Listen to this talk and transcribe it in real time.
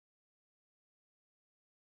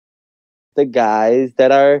after guys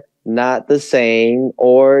that are not the same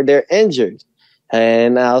or they're injured.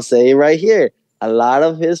 And I'll say right here, a lot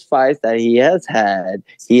of his fights that he has had,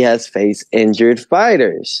 he has faced injured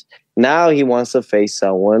fighters. Now he wants to face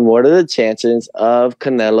someone. What are the chances of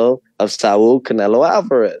Saul Canelo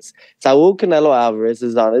Alvarez? Saul Canelo Alvarez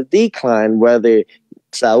is on a decline, whether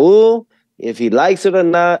Saul, if he likes it or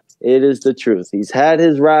not, it is the truth. He's had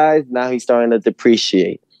his rise. Now he's starting to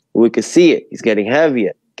depreciate. We can see it. He's getting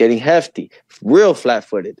heavier, getting hefty, real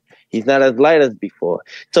flat-footed. He's not as light as before.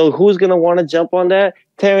 So who's going to want to jump on that?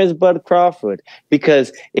 Terence Bud Crawford,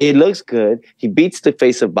 because it looks good. He beats the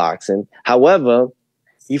face of boxing. However,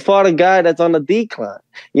 you fought a guy that's on a decline.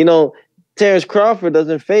 You know, Terence Crawford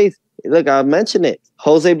doesn't face, look, I mentioned it,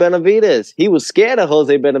 Jose Benavidez. He was scared of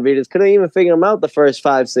Jose Benavidez. Couldn't even figure him out the first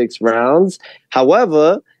 5-6 rounds.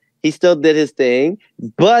 However, he still did his thing.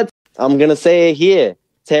 But I'm going to say it here.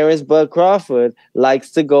 Terence Bud Crawford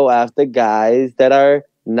likes to go after guys that are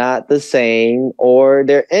not the same or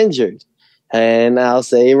they're injured. And I'll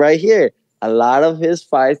say right here, a lot of his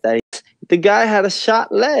fights the guy had a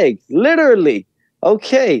shot leg, literally.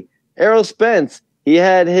 Okay, Errol Spence, he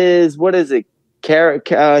had his, what is it?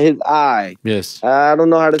 His eye. Yes. I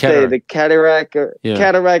don't know how to say it. The cataract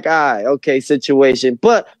eye. Okay, situation.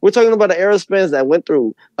 But we're talking about an Errol Spence that went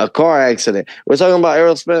through a car accident. We're talking about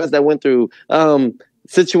Errol Spence that went through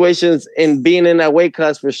situations in being in that weight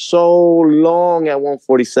class for so long at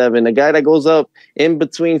 147. A guy that goes up in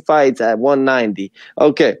between fights at 190.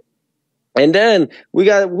 Okay. And then we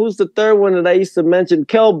got, who's the third one that I used to mention?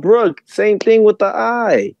 Kell Brook. Same thing with the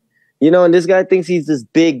eye. You know, and this guy thinks he's this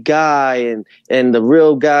big guy and the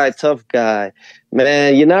real guy, tough guy.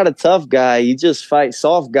 Man, you're not a tough guy. You just fight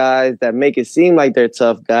soft guys that make it seem like they're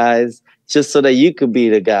tough guys just so that you could be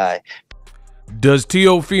the guy. Does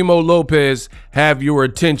Teofimo Lopez have your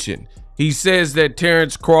attention? He says that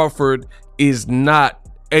Terence Crawford is not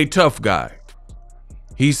a tough guy.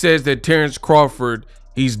 He says that Terence Crawford,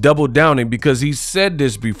 he's double downing because he said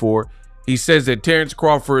this before. He says that Terence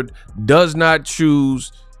Crawford does not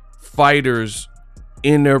choose fighters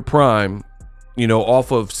in their prime, you know,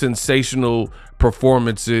 off of sensational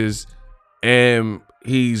performances, and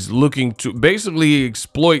he's looking to basically he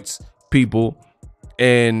exploits people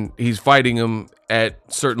and he's fighting them at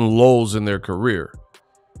certain lulls in their career.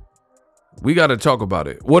 We got to talk about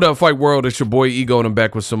it. What up, Fight World? It's your boy Ego, and I'm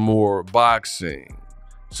back with some more boxing.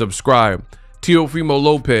 Subscribe. Teofimo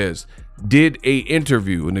Lopez did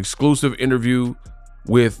an exclusive interview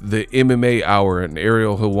with the MMA Hour and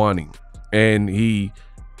Ariel Helwani, and he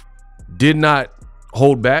did not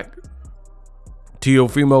hold back.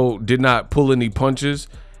 Teofimo did not pull any punches,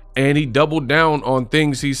 and he doubled down on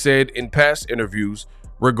things he said in past interviews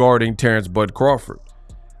regarding Terence Bud Crawford.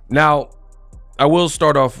 Now, I will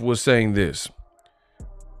start off with saying this.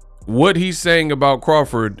 What he's saying about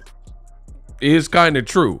Crawford is kind of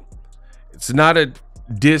true. It's not a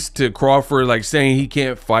diss to Crawford, like saying he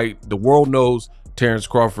can't fight. The world knows Terence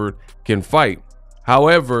Crawford can fight.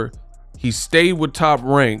 However, he stayed with Top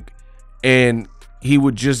Rank, and he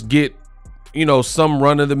would just get, you know, some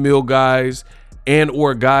run-of-the-mill guys and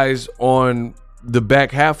or guys on the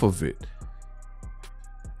back half of it.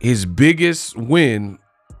 His biggest win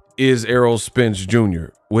is Errol Spence Jr.,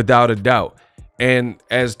 without a doubt. And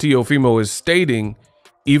as Teofimo is stating,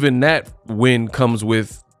 even that win comes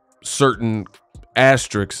with certain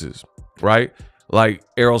asterisks, right? Like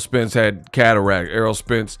Errol Spence had cataract, Errol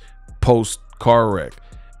Spence post-car wreck.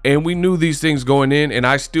 And we knew these things going in, and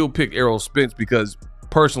I still picked Errol Spence because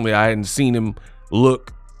personally I hadn't seen him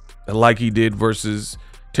look like he did versus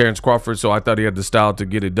Terence Crawford, so I thought he had the style to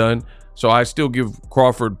get it done. So I still give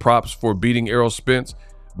Crawford props for beating Errol Spence,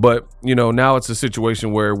 but you know, now it's a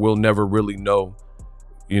situation where we'll never really know,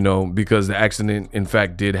 you know, because the accident in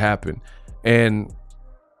fact did happen. And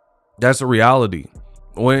that's a reality.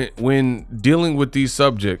 When dealing with these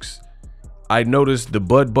subjects, I noticed the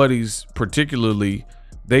Bud Buddies particularly,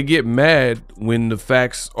 they get mad when the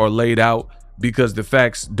facts are laid out because the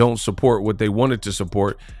facts don't support what they wanted to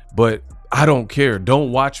support. But I don't care.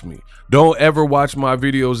 Don't watch me. Don't ever watch my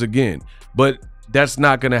videos again. But that's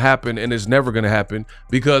not going to happen, and it's never going to happen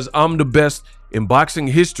because I'm the best in boxing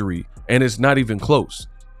history, and it's not even close.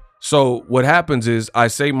 So what happens is I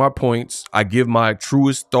say my points, I give my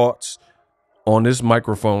truest thoughts on this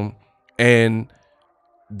microphone, and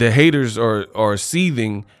the haters are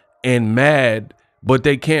seething and mad, but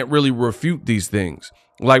they can't really refute these things.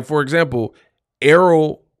 Like, for example,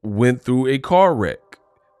 Errol went through a car wreck.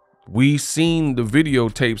 We seen the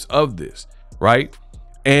videotapes of this, right?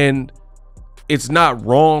 And it's not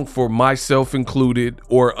wrong for myself included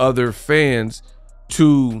or other fans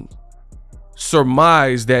to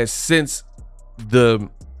surmise that since the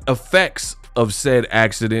effects of said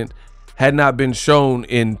accident had not been shown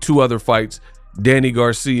in two other fights, Danny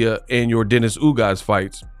Garcia and your Dennis Ugas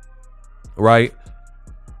fights, right?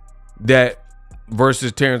 That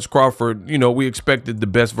versus Terence Crawford, you know, we expected the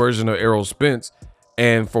best version of Errol Spence,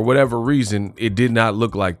 and for whatever reason, it did not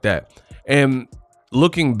look like that. And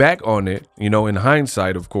looking back on it, you know, in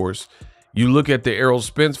hindsight, of course, you look at the Errol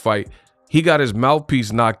Spence fight, he got his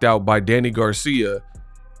mouthpiece knocked out by Danny Garcia,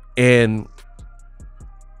 and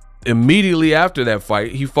immediately after that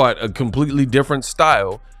fight, he fought a completely different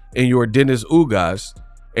style in your Dennis Ugas,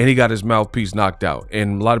 and he got his mouthpiece knocked out.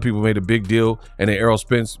 And a lot of people made a big deal, and then Errol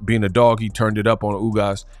Spence, being a dog, he turned it up on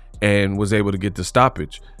Ugas and was able to get the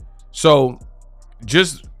stoppage. So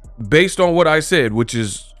just based on what I said, which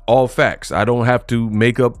is all facts, I don't have to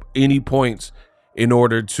make up any points in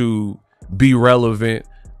order to be relevant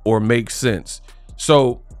or make sense.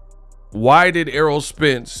 So why did Errol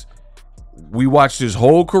Spence, we watched his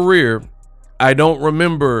whole career, I don't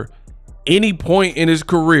remember any point in his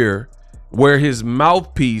career where his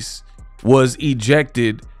mouthpiece was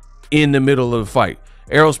ejected in the middle of the fight.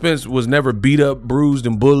 Errol Spence was never beat up, bruised,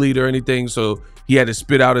 and bullied or anything, so he had to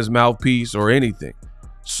spit out his mouthpiece or anything.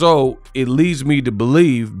 So it leads me to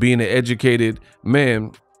believe, being an educated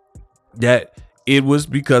man, that it was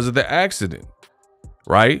because of the accident,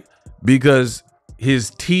 right? Because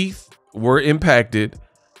his teeth were impacted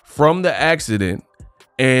from the accident,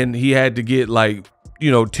 and he had to get, like,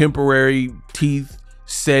 you know, temporary teeth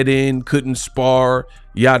set in, couldn't spar,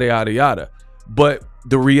 yada, yada, yada. But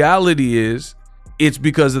the reality is it's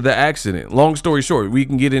because of the accident. Long story short, we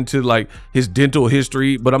can get into like his dental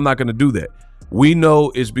history, but I'm not going to do that. We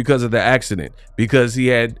know it's because of the accident, because he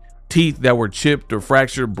had teeth that were chipped or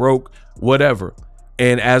fractured, broke, whatever.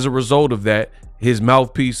 And as a result of that, his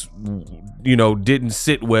mouthpiece, you know, didn't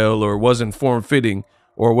sit well or wasn't form fitting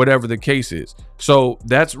or whatever the case is. So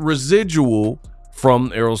that's residual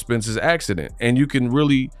from Errol Spence's accident. And you can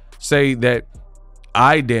really say that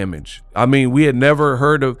eye damage. I mean, we had never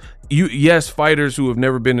heard of you. Yes, fighters who have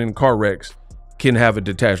never been in car wrecks can have a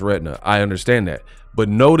detached retina. I understand that. But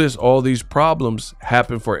notice all these problems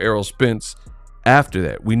happen for Errol Spence after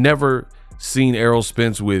that. We never seen Errol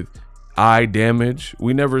Spence with eye damage.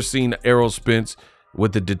 We never seen Errol Spence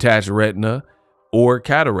with a detached retina or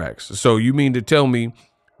cataracts. So you mean to tell me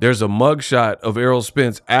there's a mugshot of Errol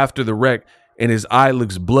Spence after the wreck and his eye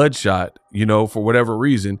looks bloodshot, you know, for whatever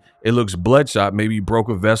reason, it looks bloodshot. Maybe he broke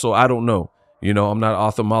a vessel. I don't know. You know, I'm not an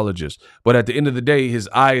ophthalmologist. But at the end of the day, his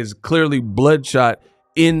eye is clearly bloodshot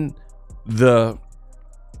in the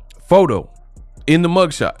photo, in the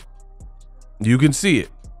mugshot. You can see it.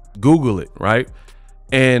 Google it, right?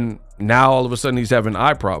 And now all of a sudden he's having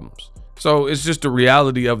eye problems. So it's just the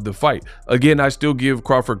reality of the fight. Again, I still give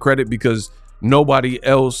Crawford credit because nobody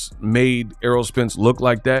else made Errol Spence look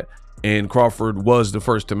like that. And Crawford was the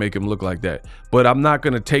first to make him look like that. But I'm not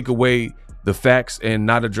going to take away the facts and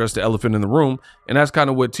not address the elephant in the room. And that's kind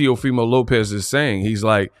of what Teofimo Lopez is saying. He's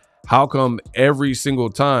like, how come every single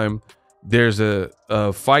time there's a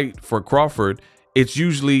fight for Crawford, it's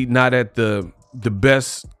usually not at the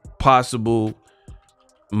best possible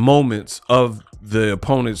moments of the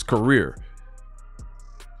opponent's career,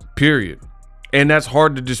 period. And that's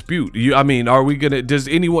hard to dispute. I mean, are we going to, does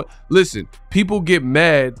anyone, listen, people get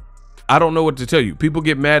mad. I don't know what to tell you. People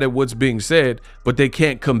get mad at what's being said, but they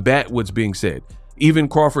can't combat what's being said. Even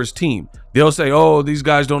Crawford's team, they'll say, oh, these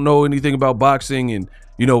guys don't know anything about boxing. And,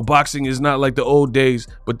 you know, boxing is not like the old days,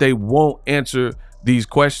 but they won't answer these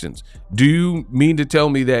questions. Do you mean to tell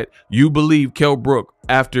me that you believe Kell Brook,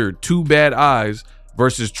 after 2 bad eyes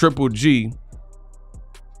versus Triple G,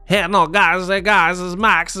 hell no, guys, it's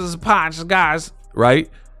Max, it's Punch, guys, right?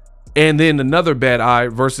 And then another bad eye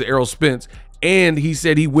versus Errol Spence. And he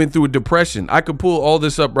said he went through a depression. I could pull all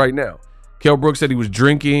this up right now. Kell Brook said he was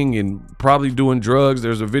drinking and probably doing drugs.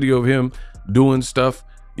 There's a video of him doing stuff,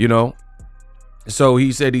 you know. So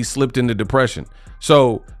he said he slipped into depression.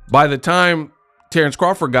 So by the time Terence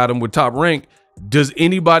Crawford got him with Top Rank, does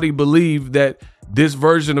anybody believe that this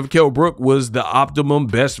version of Kell Brook was the optimum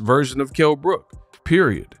best version of Kell Brook?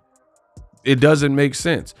 Period. It doesn't make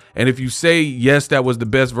sense. And if you say, yes, that was the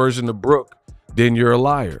best version of Brook, then you're a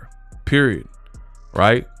liar. Period.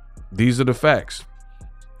 Right? These are the facts.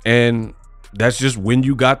 And that's just when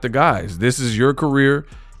you got the guys. This is your career.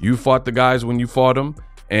 You fought the guys when you fought them,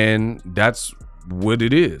 and that's what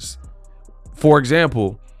it is. For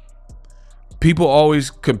example, people always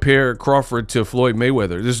compare Crawford to Floyd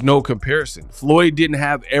Mayweather. There's no comparison. Floyd didn't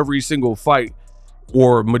have every single fight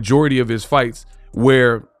or majority of his fights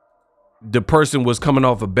where the person was coming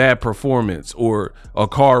off a bad performance or a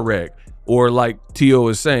car wreck, or like Tio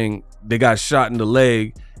is saying, they got shot in the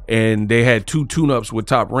leg and they had 2 tune-ups with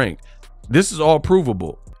Top Rank. This is all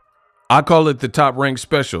provable. I call it the Top Rank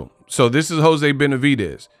special. So this is Jose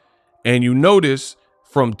Benavidez. And you notice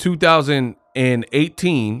from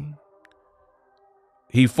 2018,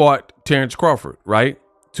 he fought Terence Crawford, right?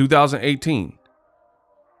 2018.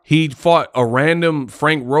 He fought a random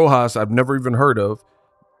Frank Rojas I've never even heard of,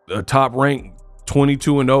 a Top Rank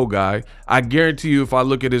 22-0 guy. I guarantee you if I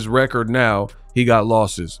look at his record now, he got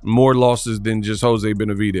losses. More losses than just Jose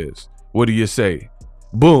Benavidez. What do you say?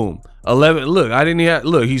 Boom. 11. Look, I didn't have,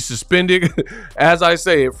 look, he's suspended. As I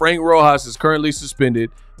say it, Frank Rojas is currently suspended,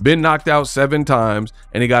 been knocked out 7 times,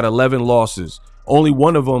 and he got 11 losses. Only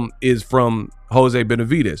one of them is from Jose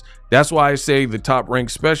Benavidez. That's why I say the Top Rank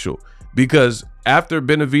special, because after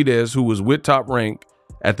Benavidez, who was with Top Rank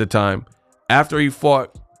at the time, after he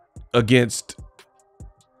fought against,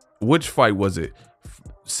 which fight was it?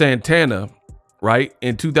 Santana, right?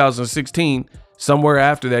 In 2016, somewhere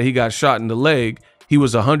after that, he got shot in the leg. He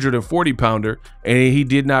was a 140 pounder and he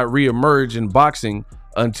did not reemerge in boxing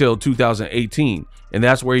until 2018. And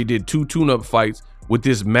that's where he did 2 tune-up fights with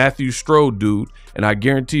this Matthew Strode dude. And I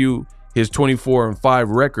guarantee you his 24-5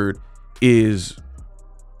 record is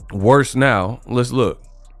worse now. Let's look.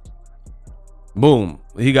 Boom.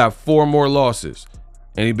 He got 4 more losses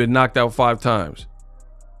and he'd been knocked out 5 times.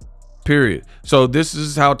 Period. So this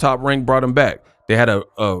is how Top Rank brought him back. They had a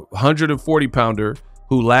 140 pounder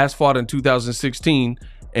who last fought in 2016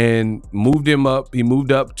 and moved him up. He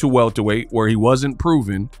moved up to welterweight where he wasn't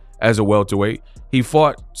proven as a welterweight. He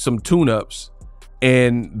fought some tune-ups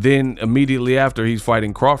and then immediately after he's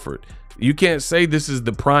fighting Crawford. You can't say this is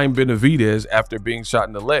the prime Benavidez after being shot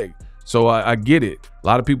in the leg. So I get it. A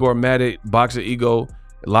lot of people are mad at Boxing Ego.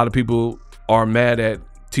 A lot of people are mad at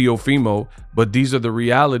Teofimo, but these are the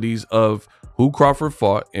realities of who Crawford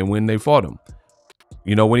fought and when they fought him.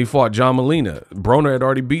 You know, when he fought John Molina, Broner had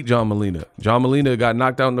already beat John Molina. John Molina got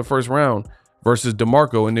knocked out in the first round versus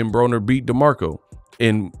DeMarco, and then Broner beat DeMarco.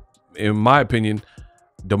 In my opinion,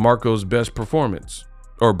 DeMarco's best performance,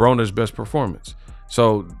 or Broner's best performance.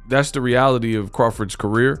 So that's the reality of Crawford's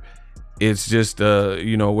career. It's just,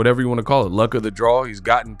 you know, whatever you want to call it, luck of the draw. He's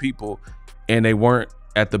gotten people, and they weren't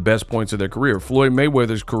at the best points of their career. Floyd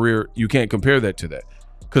Mayweather's career, you can't compare that to that,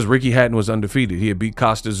 because Ricky Hatton was undefeated. He had beat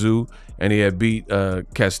Costa Zoo and he had beat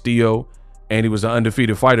Castillo, and he was an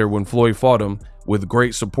undefeated fighter when Floyd fought him with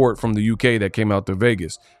great support from the UK that came out to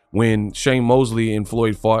Vegas. When Shane Mosley and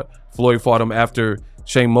Floyd fought him after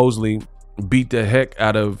Shane Mosley beat the heck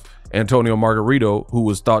out of Antonio Margarito, who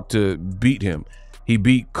was thought to beat him. He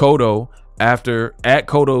beat Cotto after, at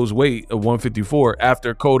Cotto's weight of 154,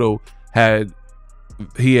 after Cotto had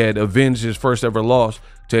avenged his first ever loss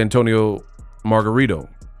to Antonio Margarito,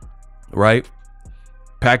 right?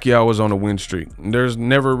 Pacquiao was on a win streak. There's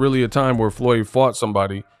never really a time where Floyd fought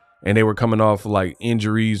somebody and they were coming off like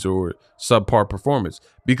injuries or subpar performance,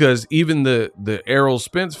 because even the Errol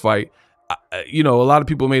Spence fight, you know, a lot of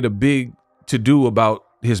people made a big to-do about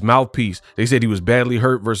his mouthpiece. They said he was badly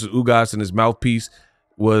hurt versus Ugas and his mouthpiece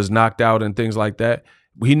was knocked out and things like that.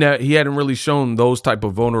 He hadn't really shown those type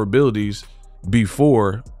of vulnerabilities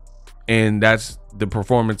before, and that's the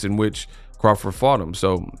performance in which Crawford fought him.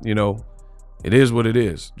 So, you know, it is what it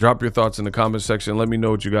is. Drop your thoughts in the comment section. Let me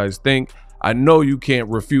know what you guys think. I know you can't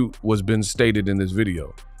refute what's been stated in this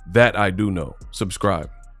video. That I do know.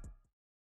 Subscribe.